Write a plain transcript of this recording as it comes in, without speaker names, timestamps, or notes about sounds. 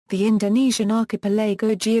the Indonesian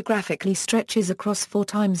archipelago geographically stretches across 4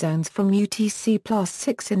 time zones from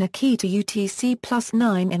UTC+6 in Aceh to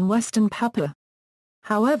UTC+9 in Western Papua.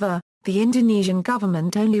 However, the Indonesian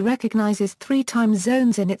government only recognizes 3 time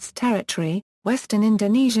zones in its territory: Western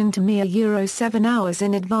Indonesian Timor Euro 7 hours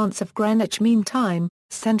in advance of Greenwich Mean Time,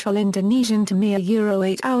 Central Indonesian Timor Euro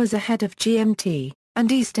 8 hours ahead of GMT,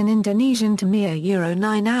 and Eastern Indonesian Timor Euro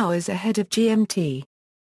 9 hours ahead of GMT.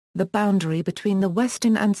 The boundary between the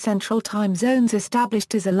Western and Central time zones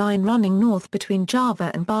established is a line running north between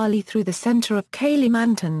Java and Bali through the center of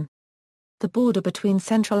Kalimantan. The border between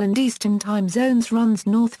Central and Eastern time zones runs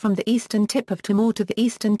north from the eastern tip of Timor to the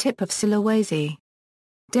eastern tip of Sulawesi.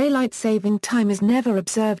 Daylight saving time is never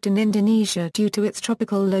observed in Indonesia due to its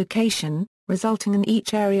tropical location, resulting in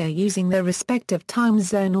each area using their respective time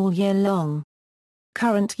zone all year long.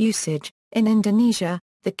 Current usage: in Indonesia,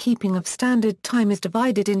 the keeping of standard time is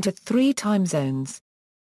divided into 3 time zones.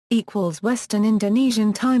 Western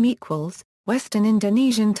Indonesian Time Western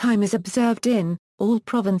Indonesian Time is observed in all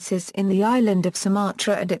provinces in the island of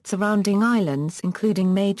Sumatra and its surrounding islands,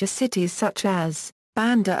 including major cities such as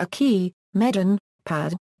Banda Aceh, Medan,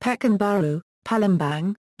 Padang, Pekanbaru,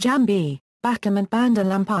 Palembang, Jambi, Batam and Bandar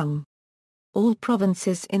Lampung. All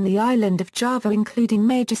provinces in the island of Java, including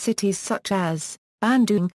major cities such as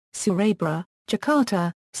Bandung, Surabaya,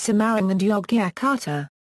 Jakarta, Semarang and Yogyakarta.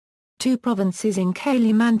 2 provinces in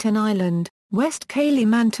Kalimantan Island, West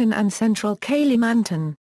Kalimantan and Central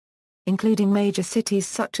Kalimantan, including major cities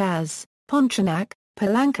such as Pontianak,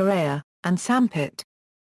 Palangkaraya, and Sampit.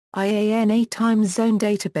 IANA Time Zone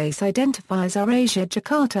Database identifiers are Asia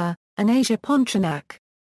Jakarta, and Asia Pontianak.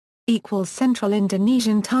 Central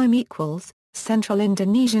Indonesian Time Central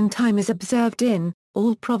Indonesian Time is observed in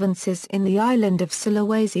all provinces in the island of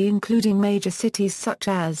Sulawesi, including major cities such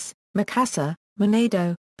as Makassar,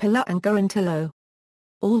 Manado, Palu and Gorontalo.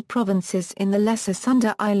 All provinces in the Lesser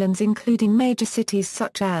Sunda Islands, including major cities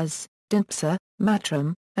such as Denpasar,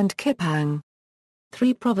 Mataram, and Kipang.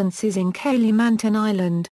 3 provinces in Kalimantan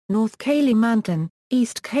Island, North Kalimantan,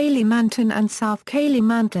 East Kalimantan and South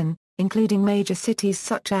Kalimantan, including major cities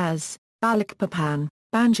such as Balikpapan,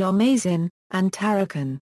 Banjarmasin, and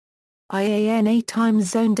Tarakan. IANA Time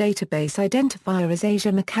Zone Database identifier is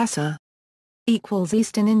Asia Makassar.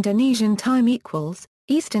 Eastern Indonesian Time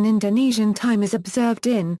Eastern Indonesian Time is observed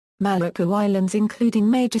in Maluku Islands,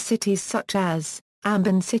 including major cities such as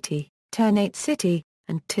Ambon City, Ternate City,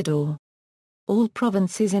 and Tidore. All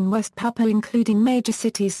provinces in West Papua, including major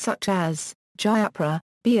cities such as Jayapura,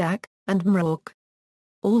 Biak, and Merauke.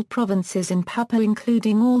 All provinces in Papua,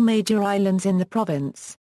 including all major islands in the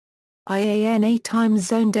province. IANA Time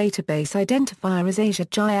Zone Database identifier is Asia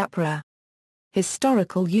Jayapura.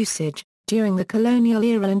 Historical usage: during the colonial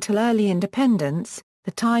era until early independence,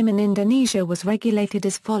 the time in Indonesia was regulated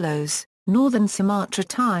as follows: Northern Sumatra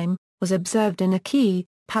time was observed in Aceh,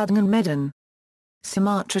 Padang and Medan.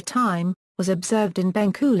 Sumatra time was observed in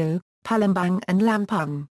Bengkulu, Palembang and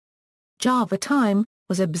Lampung. Java time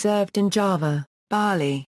was observed in Java,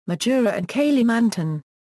 Bali, Madura and Kalimantan.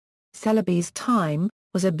 Celebes time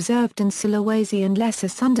was observed in Sulawesi and Lesser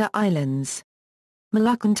Sunda Islands.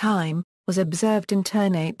 Moluccan time was observed in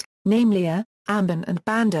Ternate, Namlia, Ambon and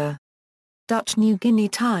Banda. Dutch New Guinea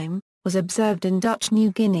time was observed in Dutch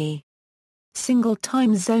New Guinea. Single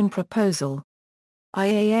Time Zone Proposal.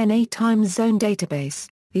 IANA Time Zone Database.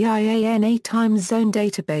 The IANA Time Zone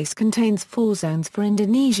Database contains 4 zones for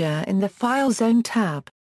Indonesia in the File Zone tab: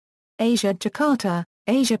 Asia Jakarta,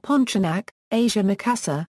 Asia Pontianak, Asia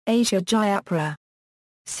Makassar, Asia Jayapura.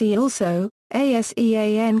 See also,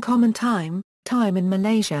 ASEAN Common Time, Time in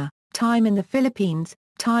Malaysia, Time in the Philippines,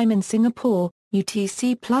 Time in Singapore,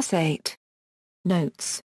 UTC+8.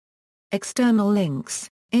 Notes. External links: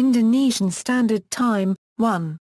 Indonesian Standard Time, 1.